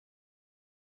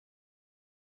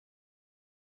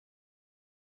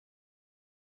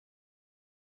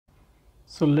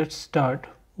So let's start.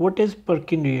 What is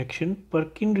Perkin reaction?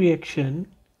 Perkin reaction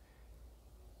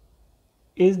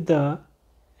is the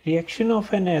reaction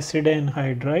of an acid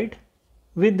anhydride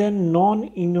with a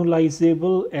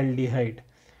non-enolizable aldehyde.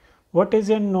 What is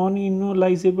a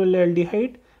non-enolizable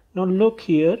aldehyde? Now look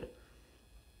here.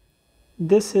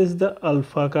 This is the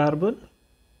alpha carbon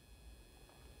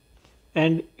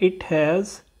and it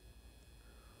has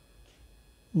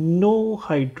no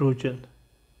hydrogen.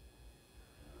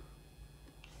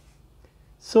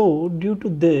 So due to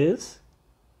this,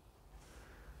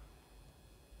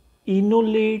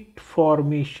 enolate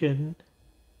formation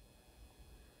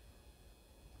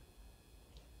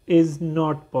is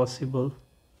not possible.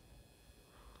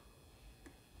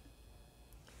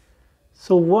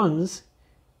 So once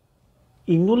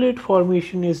enolate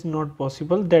formation is not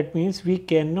possible, that means we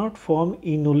cannot form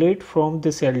enolate from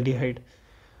this aldehyde.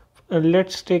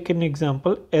 Let's take an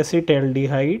example,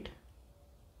 acetaldehyde.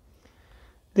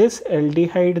 This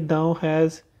aldehyde now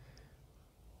has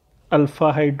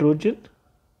alpha hydrogen.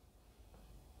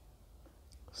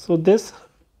 So this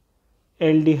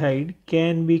aldehyde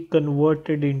can be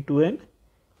converted into an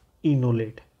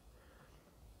enolate.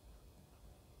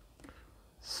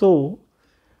 So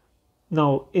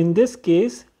now in this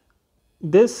case,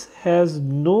 this has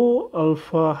no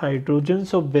alpha hydrogen,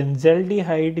 so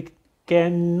benzaldehyde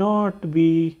cannot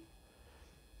be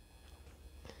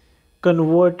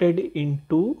converted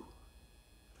into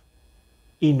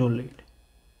enolate.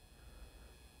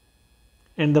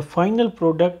 And the final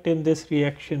product in this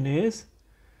reaction is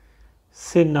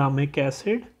cinnamic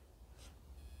acid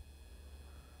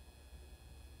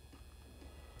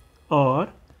or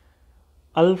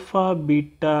alpha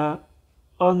beta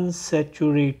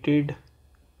unsaturated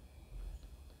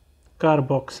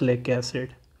carboxylic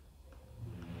acid.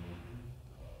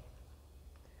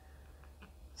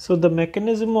 So the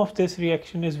mechanism of this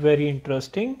reaction is very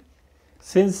interesting,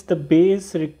 since the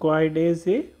base required is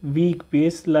a weak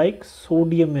base like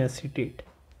sodium acetate.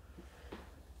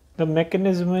 The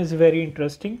mechanism is very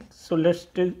interesting. So let's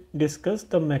discuss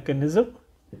the mechanism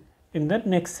in the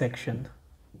next section.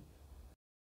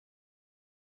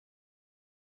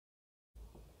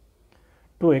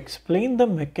 To explain the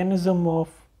mechanism of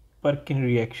Perkin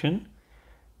reaction,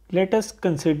 let us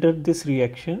consider this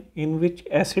reaction in which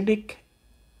acidic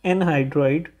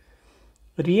anhydride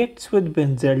reacts with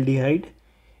benzaldehyde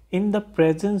in the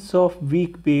presence of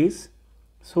weak base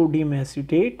sodium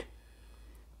acetate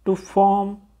to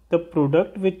form the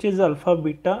product, which is alpha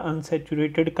beta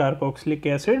unsaturated carboxylic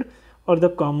acid, or the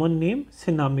common name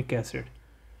cinnamic acid.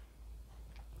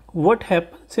 What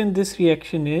happens in this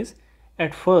reaction is,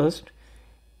 at first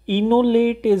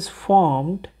enolate is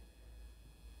formed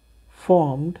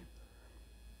from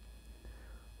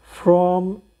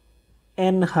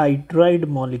anhydride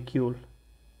molecule.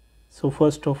 So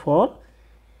first of all,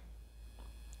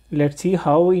 let's see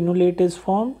how enolate is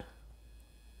formed.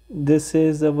 This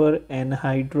is our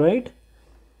anhydride,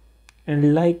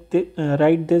 and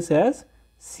write this as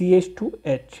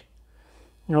CH2H.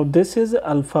 Now this is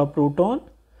alpha proton.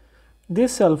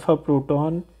 This alpha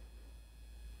proton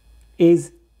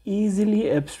is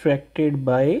easily abstracted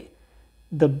by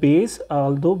the base,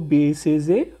 although base is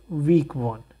a weak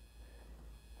one.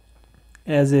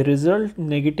 As a result,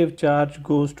 negative charge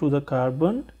goes to the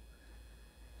carbon,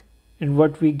 and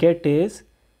what we get is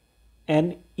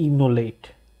an enolate,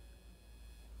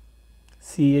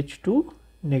 CH2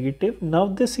 negative. Now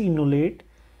this enolate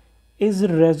is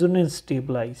resonance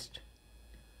stabilized.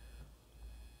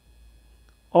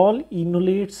 All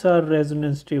enolates are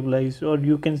resonance stabilized, or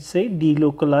you can say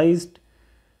delocalized.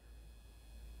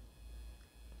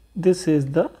 This is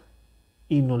the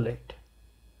enolate.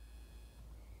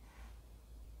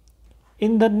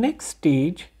 In the next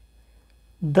stage,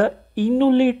 the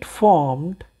enolate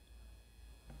formed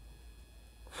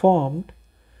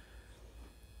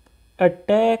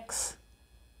attacks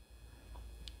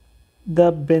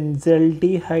the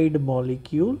benzaldehyde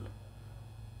molecule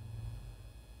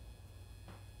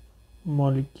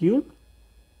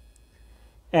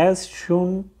as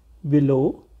shown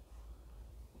below.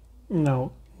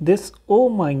 Now this O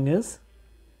minus,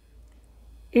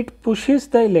 it pushes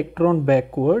the electron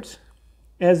backwards.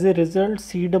 As a result,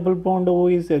 C double bond O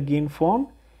is again formed,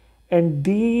 and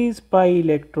these pi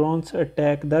electrons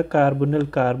attack the carbonyl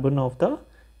carbon of the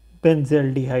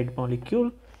benzaldehyde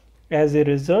molecule. As a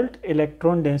result,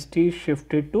 electron density is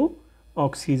shifted to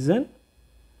oxygen.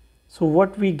 So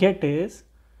what we get is,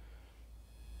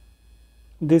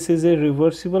 this is a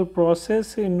reversible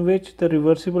process in which the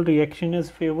reversible reaction is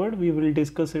favored. We will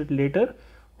discuss it later.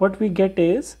 What we get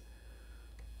is,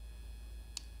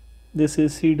 this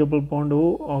is C double bond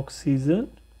O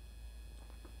oxygen,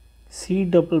 C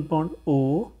double bond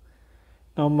O.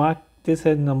 Now mark this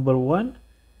as number 1.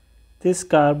 This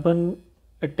carbon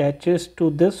attaches to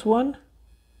this one.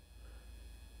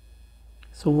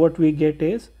 So what we get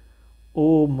is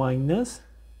O minus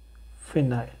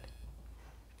phenyl.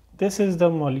 This is the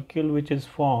molecule which is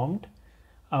formed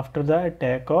after the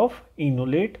attack of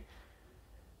enolate.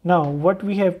 Now what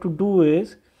we have to do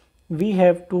is we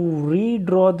have to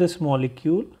redraw this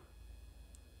molecule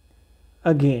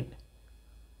again.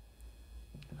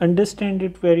 Understand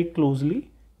it very closely.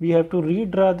 We have to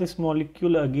redraw this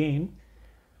molecule again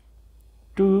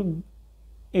to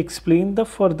explain the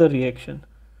further reaction.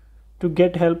 To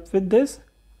get help with this,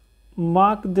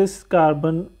 mark this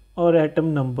carbon or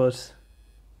atom numbers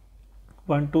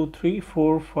 1, 2, 3,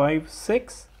 4, 5,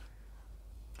 6.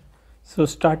 So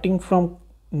starting from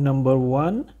number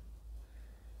 1,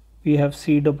 we have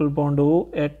C double bond O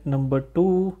at number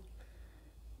 2,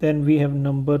 then we have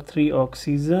number 3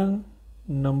 oxygen,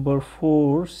 number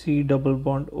 4 C double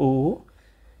bond O,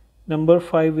 number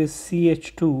 5 is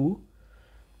CH2,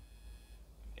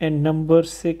 and number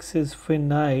 6 is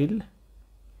phenyl.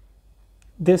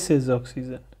 This is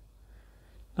oxygen.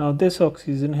 Now this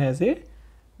oxygen has a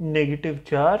negative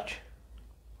charge.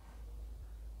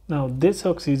 Now this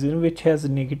oxygen, which has a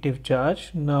negative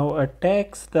charge, now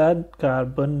attacks the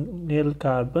carbonyl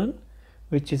carbon,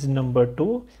 which is number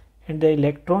 2, and the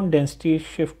electron density is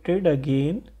shifted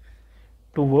again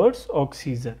towards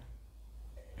oxygen.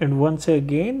 And once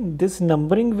again, this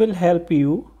numbering will help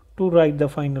you to write the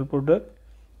final product.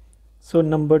 So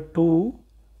number 2,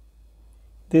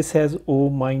 this has O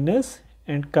minus,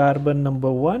 and carbon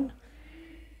number 1,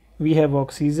 we have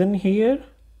oxygen here,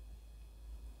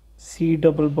 C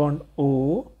double bond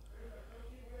O,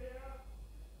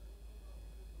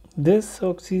 this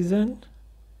oxygen,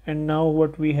 and now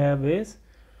what we have is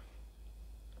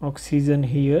oxygen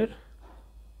here,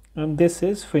 and this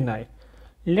is phenyl.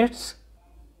 Let's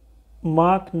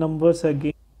mark numbers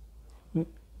again.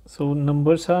 So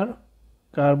numbers are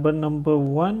carbon number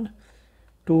 1,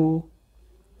 2,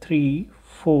 3,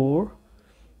 4,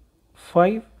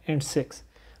 5 and 6.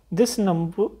 This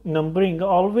numbering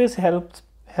always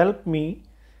help me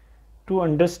to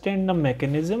understand the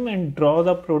mechanism and draw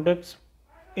the products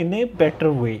in a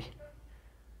better way.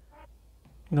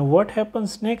 Now what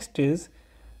happens next is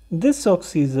this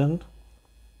oxygen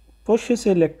pushes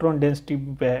electron density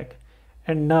back,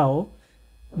 and now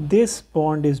this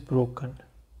bond is broken.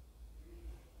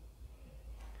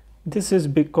 This is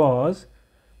because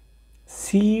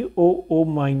COO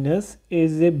minus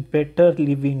is a better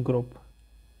leaving group.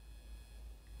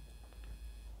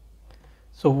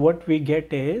 So what we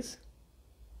get is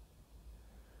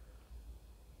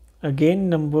again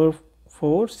number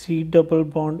 4 C double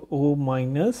bond O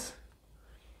minus,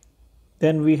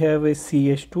 then we have a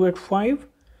CH2 at 5,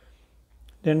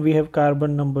 then we have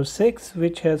carbon number 6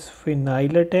 which has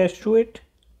phenyl attached to it,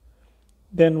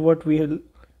 then what we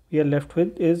are left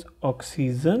with is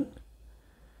oxygen,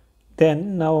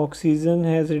 then now oxygen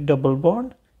has a double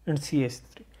bond and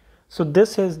CH3. So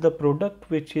this is the product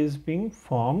which is being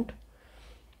formed.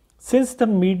 Since the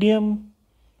medium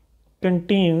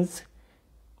contains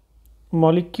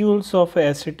molecules of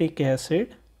acetic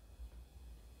acid,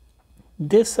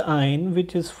 this ion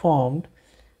which is formed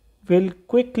will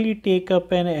quickly take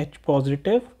up an H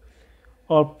positive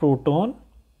or proton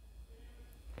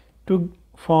to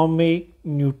form a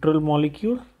neutral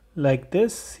molecule like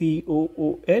this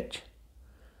COOH,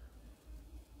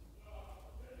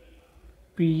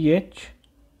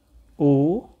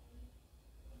 PHO,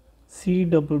 C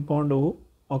double bond O,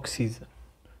 oxygen.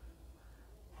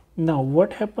 Now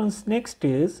what happens next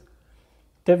is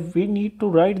that we need to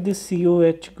write this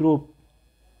COH group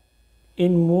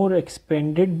in more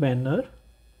expanded manner.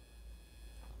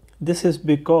 This is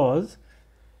because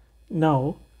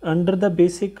now under the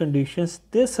basic conditions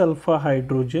this alpha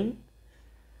hydrogen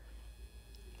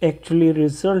actually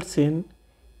results in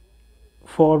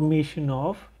formation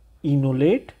of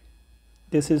enolate.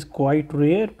 This is quite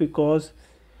rare because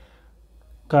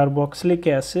carboxylic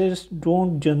acids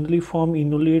don't generally form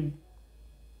enolate.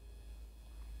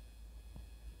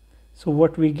 So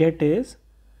what we get is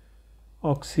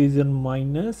oxygen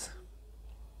minus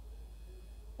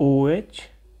OH,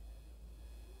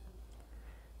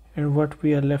 and what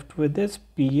we are left with is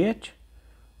PH,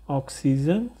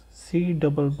 oxygen, C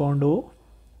double bond O,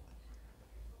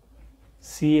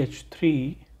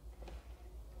 CH3.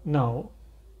 Now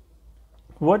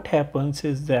what happens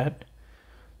is that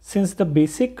since the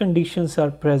basic conditions are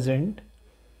present,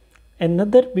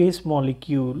 another base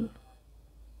molecule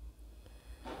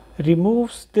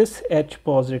removes this H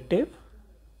positive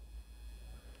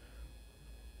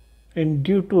and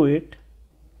due to it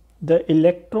the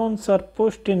electrons are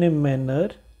pushed in a manner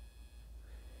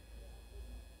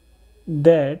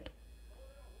that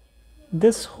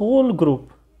this whole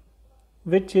group,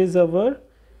 which is our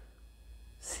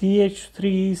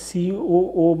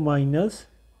CH3COO minus,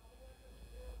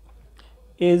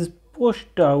 is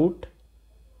pushed out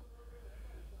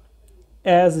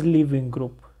as leaving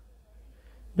group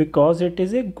because it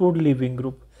is a good leaving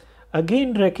group.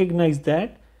 Again, recognize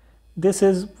that this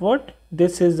is what?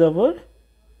 This is our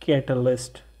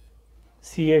catalyst,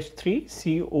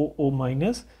 CH3COO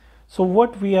minus. So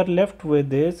what we are left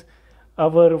with is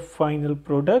our final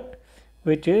product,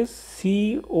 which is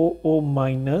COO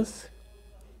minus.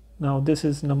 Now this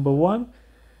is number 1.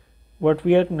 What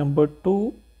we are number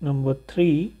 2, number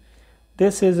 3.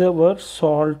 This is our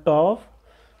salt of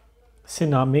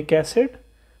cinnamic acid,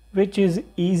 which is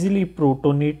easily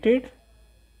protonated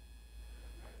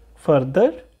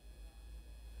further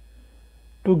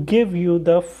to give you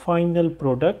the final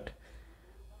product,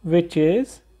 which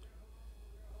is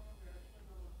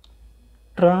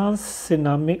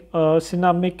cinnamic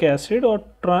acid, or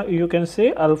you can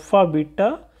say alpha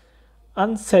beta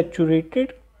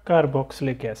unsaturated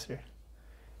carboxylic acid.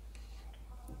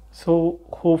 So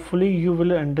hopefully you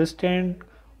will understand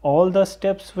all the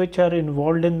steps which are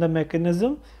involved in the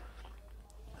mechanism.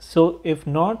 So if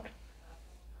not,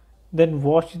 then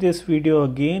watch this video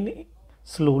again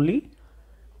slowly.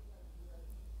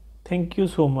 Thank you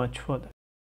so much for that.